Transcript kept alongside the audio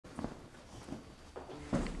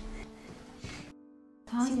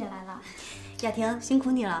童瑶姐来了。雅婷，辛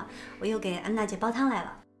苦你了，我又给安娜姐煲汤来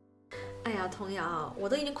了。哎呀，童瑶，我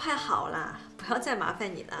都已经快好了，不要再麻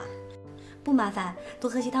烦你了。不麻烦，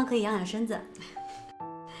多喝些汤可以养养身子。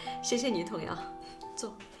谢谢你，童瑶，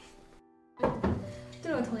坐。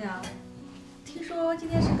对了，童瑶，听说今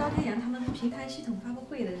天是高天阳他们平台系统发布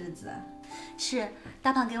会的日子。是，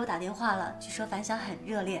大胖给我打电话了，据说反响很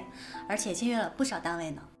热烈，而且签约了不少单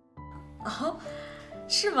位呢。哦，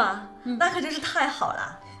是吗？那可真是太好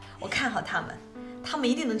了，我看好他们，他们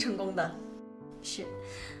一定能成功的。是，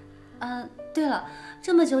对了，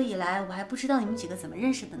这么久以来，我还不知道你们几个怎么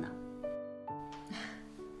认识的呢。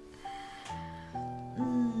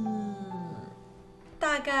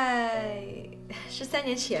大概是3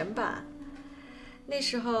年前吧。那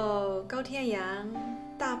时候高天阳、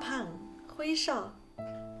大胖、辉少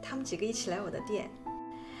他们几个一起来我的店。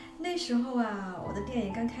那时候啊，我的店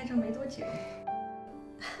也刚开张没多久，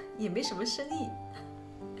也没什么生意。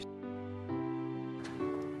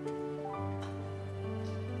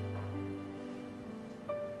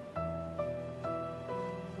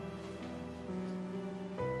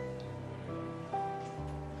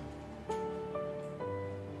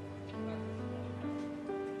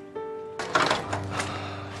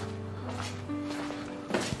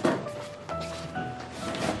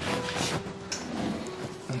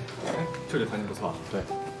这里环境不错，对，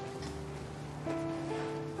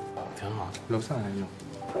挺好，楼上还有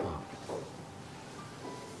啊。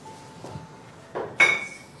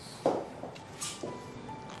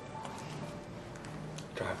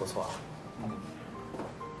这还不错啊。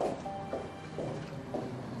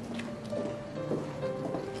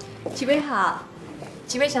几位好，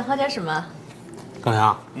几位想喝点什么？高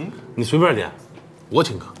阳，你随便点，我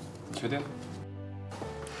请客。你确定？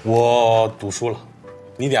我赌输了，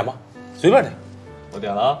你点吧，随便点。我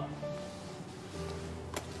点了啊。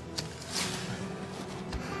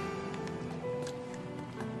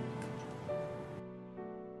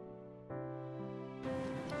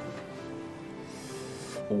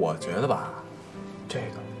我觉得吧，这个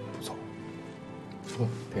不错。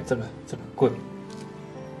对，这个贵。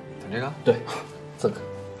点这个？对，这个。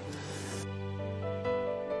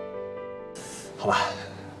好吧，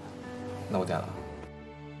那我点了。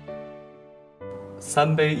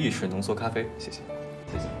3杯意式浓缩咖啡，谢谢。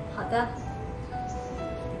谢谢。好的。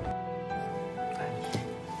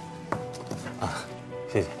啊，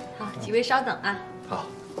谢谢。好，几位稍等啊。好。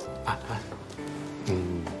哎，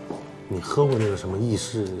你喝过那个什么意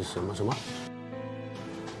式什么什么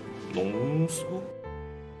浓缩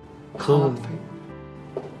喝过？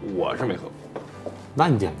我是没喝过。那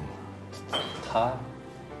你点的？他，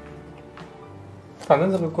反正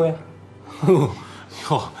这个贵啊。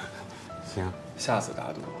哟，行，下次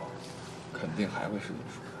打赌，肯定还会是你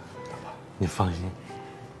输的，好吧？你放心，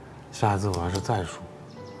下次我要是再输，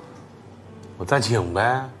我再请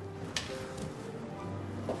呗。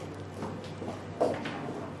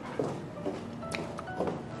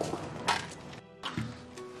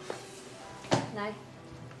来，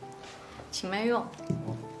请慢用。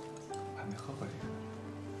我还没喝过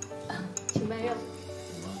这个。请慢用。什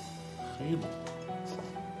么黑龙？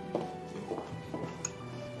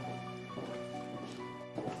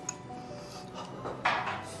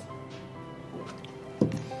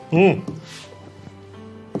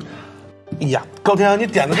哎呀，高天阳，你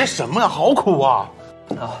点的这什么呀？好苦啊！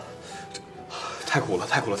啊，太苦了，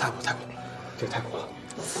太苦了，太苦了，太苦了，这个太苦了。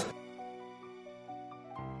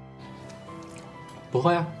不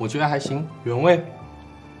会啊，我觉得还行，原味。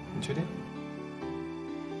你确定？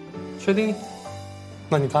确定？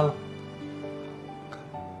那你干了？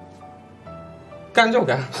干就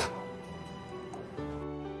干。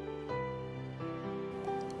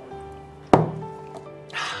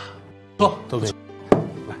错，都给你，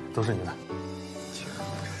来，都是你的。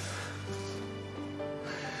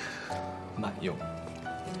慢用。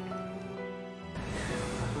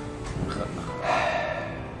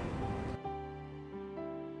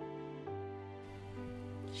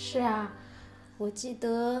是啊，我记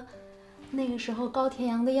得那个时候高天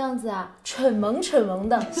阳的样子啊，蠢萌蠢萌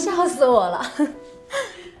的，笑死我了。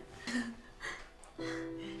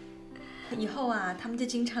以后啊，他们就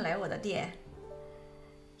经常来我的店，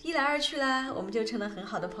一来二去啦，我们就成了很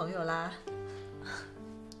好的朋友啦。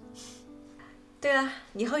对了，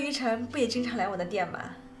你和于晨不也经常来我的店吗？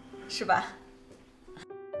是吧？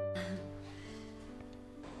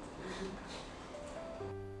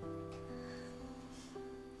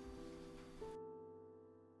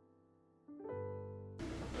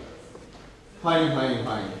欢迎欢迎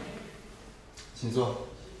欢迎，请坐。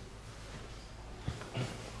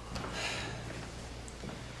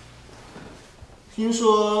听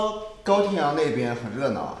说高天阳那边很热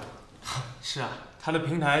闹啊。是啊，他的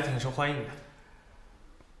平台挺受欢迎的。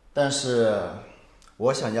但是，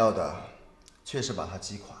我想要的却是把他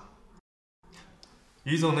击垮。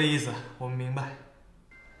于总的意思我们明白，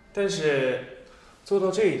但是做到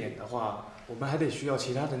这一点的话，我们还得需要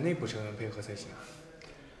其他的内部成员配合才行啊。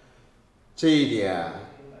这一点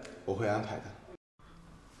我会安排的。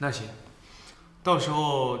那行，到时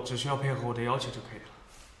候只需要配合我的要求就可以了。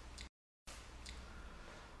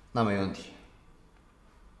那没问题。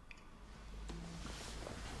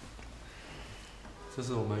这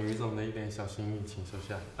是我们于总的一点小心意，请收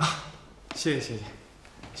下。谢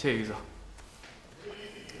谢于总。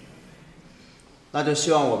那就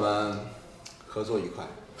希望我们合作愉快。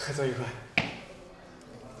合作愉快。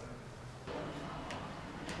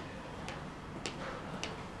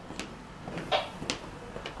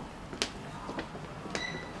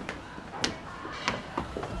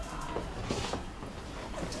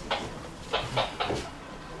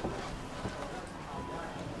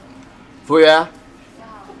服务员。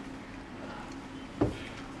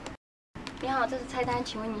你好，这是菜单，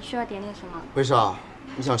请问你需要点点什么？辉少，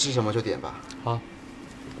你想吃什么就点吧。好。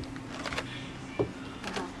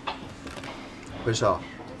辉少，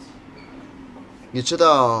你知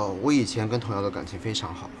道我以前跟童瑶的感情非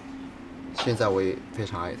常好，现在我也非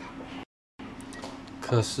常爱她。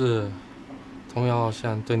可是，童瑶好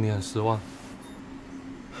像对你很失望。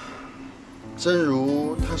正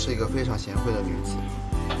如她是一个非常贤惠的女子，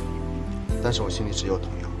但是我心里只有童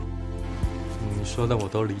瑶。你说的我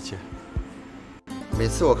都理解。每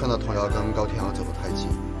次我看到童瑶跟高天阳走得太近，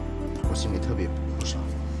我心里特别不爽。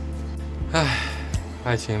唉，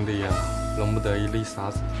爱情里啊，容不得一粒沙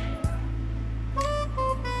子。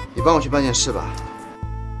你帮我去办件事吧。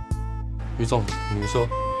于总，你说。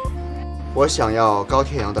我想要高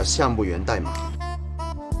天阳的项目源代码。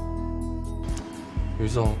于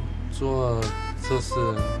总，做这事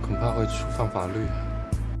恐怕会触犯法律。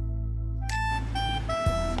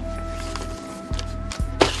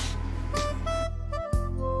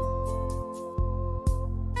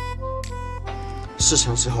事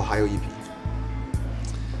成之后还有一笔。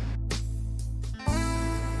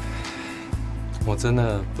我真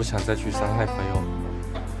的不想再去伤害朋友。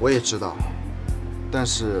我也知道，但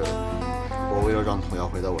是我为了让童瑶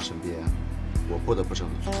回到我身边，我不得不这么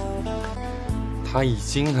做。他已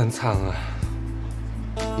经很惨了，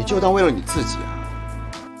你就当为了你自己啊。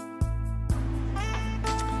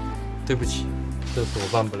对不起，这事我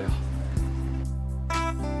办不了。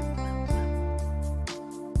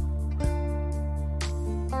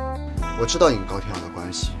我知道你跟高天阳的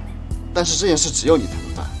关系，但是这件事只有你才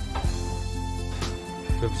能办。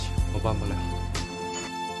对不起，我办不了。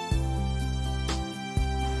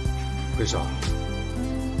辉少，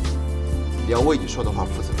你要为你说的话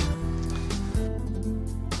负责。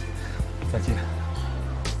再见。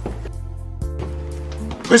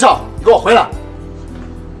辉少，你给我回来！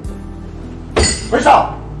辉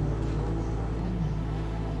少，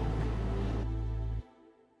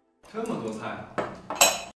这么多菜。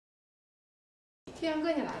天阳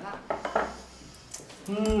哥，你来了。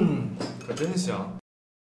可真香。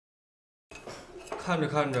看着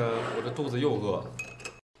看着，我这肚子又饿了。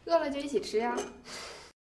饿了就一起吃呀。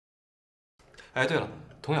哎，对了，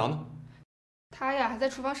童瑶呢？他呀，还在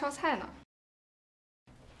厨房烧菜呢。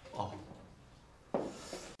哦。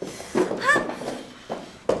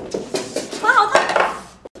碗好烫。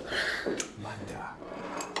慢点儿。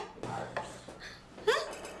哎，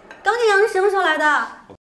高天阳是什么时候来的？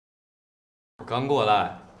我刚过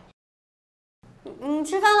来。你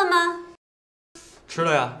吃饭了吗？吃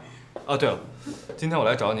了呀。哦，对了，今天我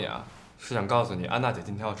来找你啊，是想告诉你安娜姐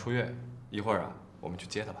今天要出院，一会儿啊，我们去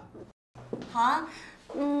接她吧。好啊，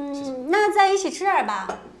那再一起吃点吧。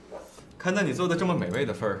看在你做的这么美味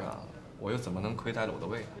的份上，我又怎么能亏待了我的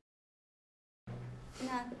胃呢？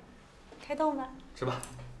那开动吧。吃吧。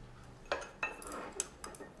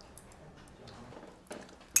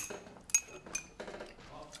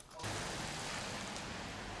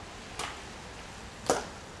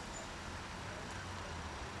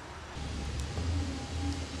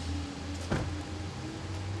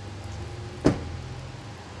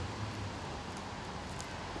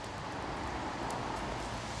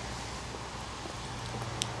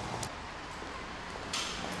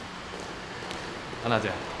安娜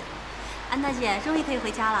姐，安娜姐终于可以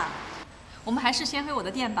回家了。我们还是先回我的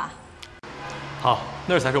店吧。好，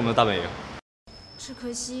那儿才是我们的大本营。只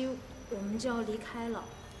可惜我们就要离开了。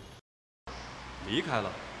离开了？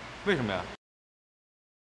为什么呀？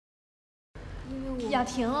因为我雅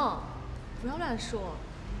婷，不要乱说。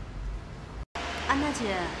安娜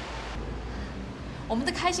姐，我们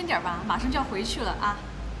得开心点吧，马上就要回去了啊。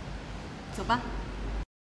走吧。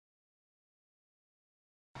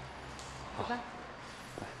走吧。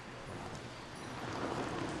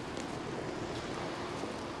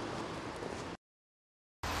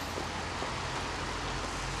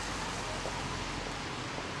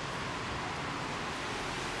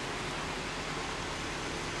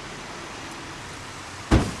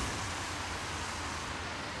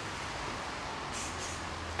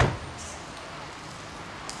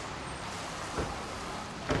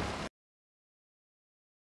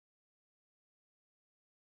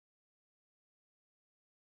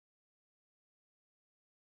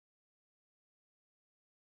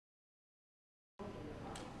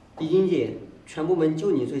李经理，全部门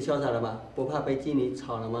就你最潇洒了吧？不怕被经理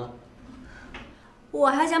炒了吗？我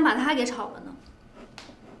还想把他给炒了呢。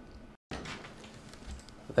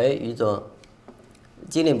喂，于总，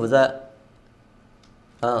经理不在。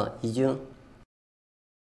已经。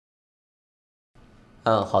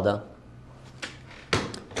好的。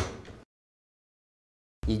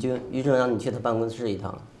已经，于总让你去他办公室一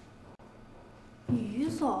趟。于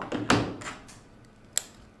总，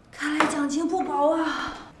看来奖金不薄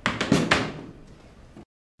啊。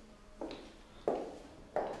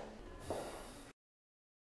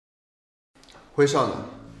辉少呢？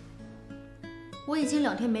我已经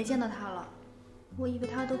2天没见到他了，我以为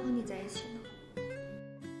他都和你在一起呢。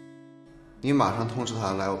你马上通知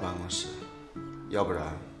他来我办公室，要不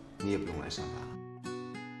然你也不用来上班了。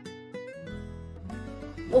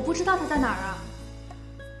我不知道他在哪儿啊。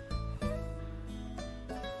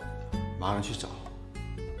马上去找。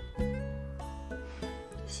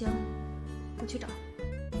行，我去找。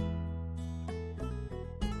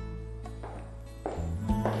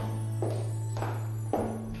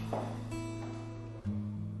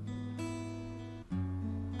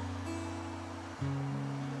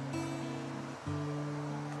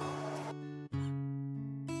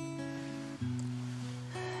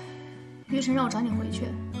于晨让我找你回去，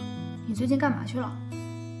你最近干嘛去了？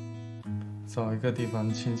找一个地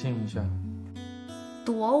方清静一下。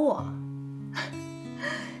躲我？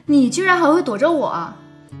你居然还会躲着我？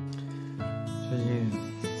最近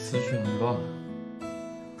思绪很乱。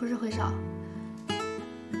不是辉少，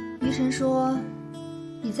于晨说，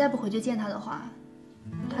你再不回去见他的话，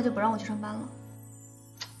他就不让我去上班了。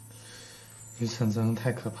于晨真的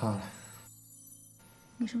太可怕了。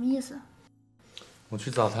你什么意思？我去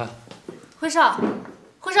找他。辉少，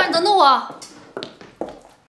辉少，你等等我。